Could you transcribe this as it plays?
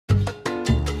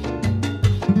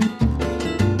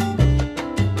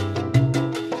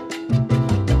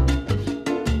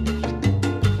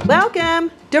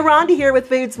Welcome! Deronda here with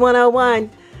Foods 101.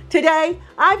 Today,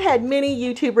 I've had many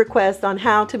YouTube requests on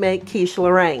how to make quiche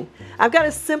Lorraine. I've got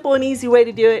a simple and easy way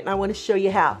to do it, and I want to show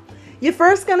you how. You're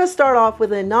first going to start off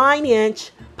with a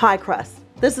 9-inch pie crust.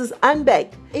 This is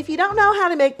unbaked. If you don't know how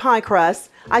to make pie crust,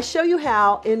 I show you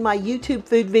how in my YouTube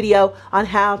food video on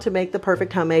how to make the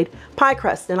perfect homemade pie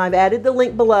crust, and I've added the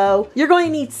link below. You're going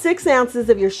to need 6 ounces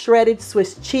of your shredded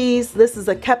Swiss cheese. This is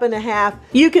a 1.5 cups.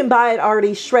 You can buy it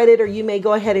already shredded, or you may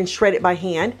go ahead and shred it by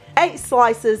hand. 8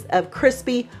 slices of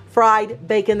crispy fried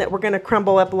bacon that we're going to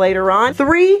crumble up later on.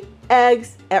 3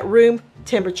 eggs at room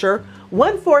temperature.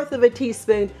 1/4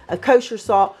 teaspoon of kosher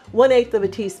salt,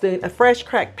 1/8 teaspoon of fresh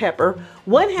cracked pepper,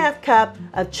 1/2 cup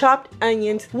of chopped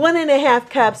onions, 1.5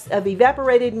 cups of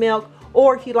evaporated milk,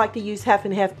 or if you'd like to use half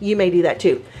and half, you may do that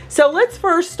too. So let's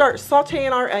first start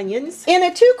sauteing our onions. In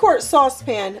a 2-quart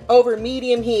saucepan over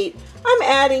medium heat, I'm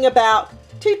adding about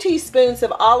 2 teaspoons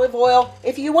of olive oil.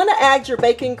 If you want to add your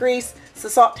bacon grease to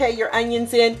saute your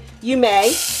onions in, you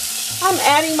may. I'm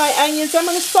adding my onions. I'm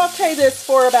going to saute this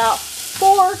for about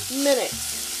 4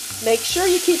 minutes. Make sure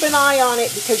you keep an eye on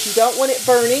it because you don't want it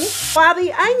burning. While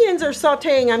the onions are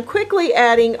sauteing, I'm quickly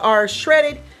adding our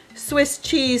shredded Swiss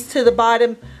cheese to the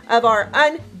bottom of our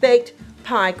unbaked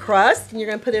pie crust. And you're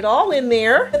going to put it all in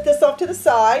there. Put this off to the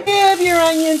side. Give your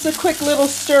onions a quick little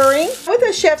stirring. With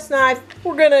a chef's knife,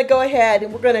 we're going to go ahead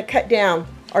and we're going to cut down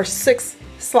our 6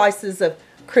 slices of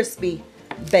crispy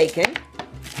bacon.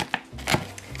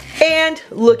 And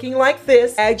looking like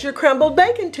this, add your crumbled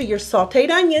bacon to your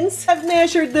sauteed onions. I've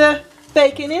measured the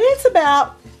bacon and it's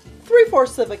about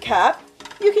 3/4 cup.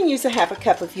 You can use a 1/2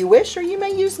 cup if you wish, or you may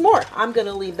use more. I'm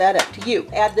gonna leave that up to you.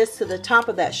 Add this to the top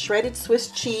of that shredded Swiss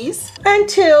cheese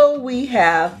until we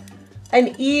have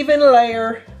an even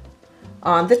layer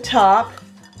on the top.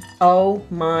 Oh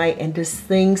my, and this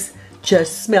thing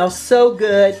just smells so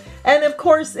good. And of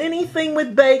course, anything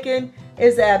with bacon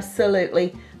is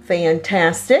absolutely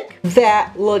fantastic.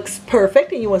 That looks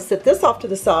perfect, and you want to set this off to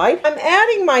the side. I'm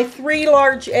adding my 3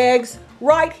 large eggs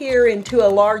right here into a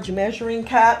large measuring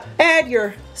cup. Add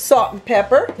your salt and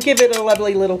pepper. Give it a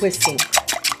lovely little whisking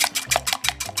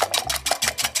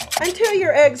until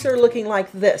your eggs are looking like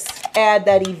this. Add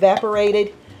that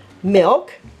evaporated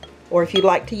milk, or if you'd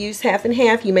like to use half and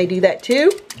half, you may do that too.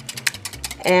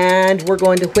 And we're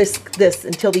going to whisk this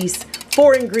until these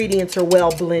 4 ingredients are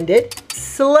well blended.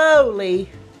 Slowly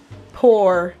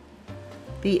pour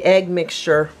the egg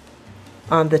mixture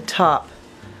on the top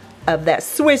of that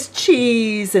Swiss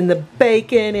cheese and the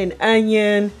bacon and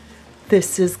onion.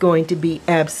 This is going to be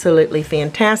absolutely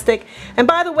fantastic. And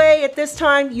by the way, at this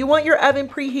time, you want your oven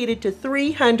preheated to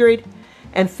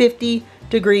 350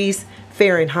 degrees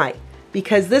Fahrenheit,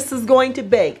 because this is going to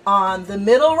bake on the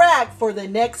middle rack for the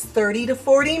next 30 to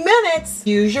 40 minutes.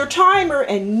 Use your timer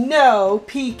and no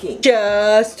peeking.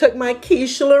 Just took my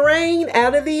quiche Lorraine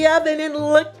out of the oven and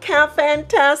look how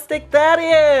fantastic that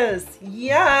is.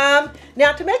 Yum.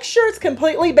 Now to make sure it's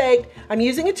completely baked, I'm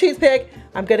using a toothpick.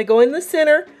 I'm gonna go in the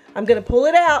center. I'm gonna pull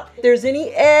it out. If there's any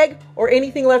egg or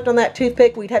anything left on that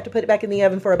toothpick, we'd have to put it back in the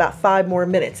oven for about 5 more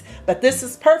minutes. But this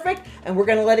is perfect, and we're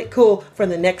gonna let it cool for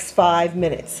the next 5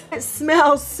 minutes. It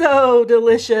smells so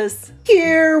delicious.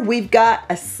 Here we've got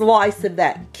a slice of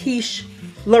that quiche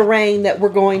Lorraine that we're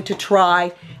going to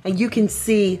try, and you can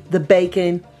see the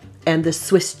bacon and the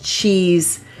Swiss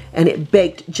cheese, and it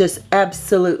baked just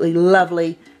absolutely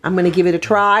lovely. I'm gonna give it a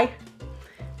try.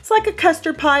 It's like a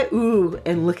custard pie. Ooh,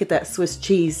 and look at that Swiss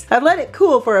cheese. I've let it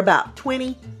cool for about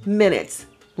 20 minutes.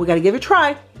 We gotta give it a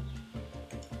try.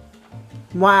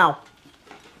 Wow.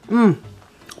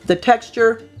 The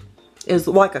texture is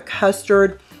like a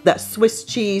custard. That Swiss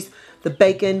cheese, the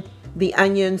bacon, the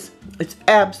onions, it's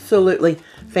absolutely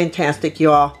fantastic,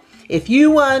 y'all. If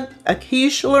you want a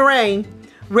quiche Lorraine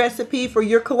recipe for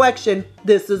your collection,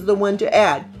 this is the one to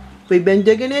add. We've been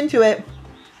digging into it.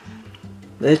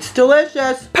 It's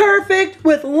delicious. Perfect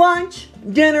with lunch,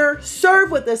 dinner.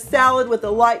 Serve with a salad with a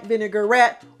light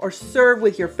vinaigrette, or serve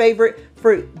with your favorite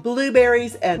fruit.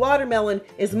 Blueberries and watermelon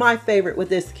is my favorite with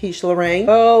this quiche Lorraine.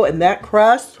 Oh, and that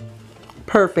crust,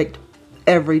 perfect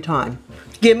every time.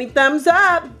 Give me thumbs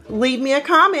up. Leave me a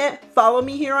comment. Follow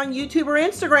me here on YouTube or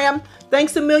Instagram.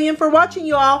 Thanks a million for watching,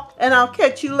 you all, and I'll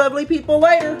catch you lovely people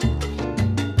later.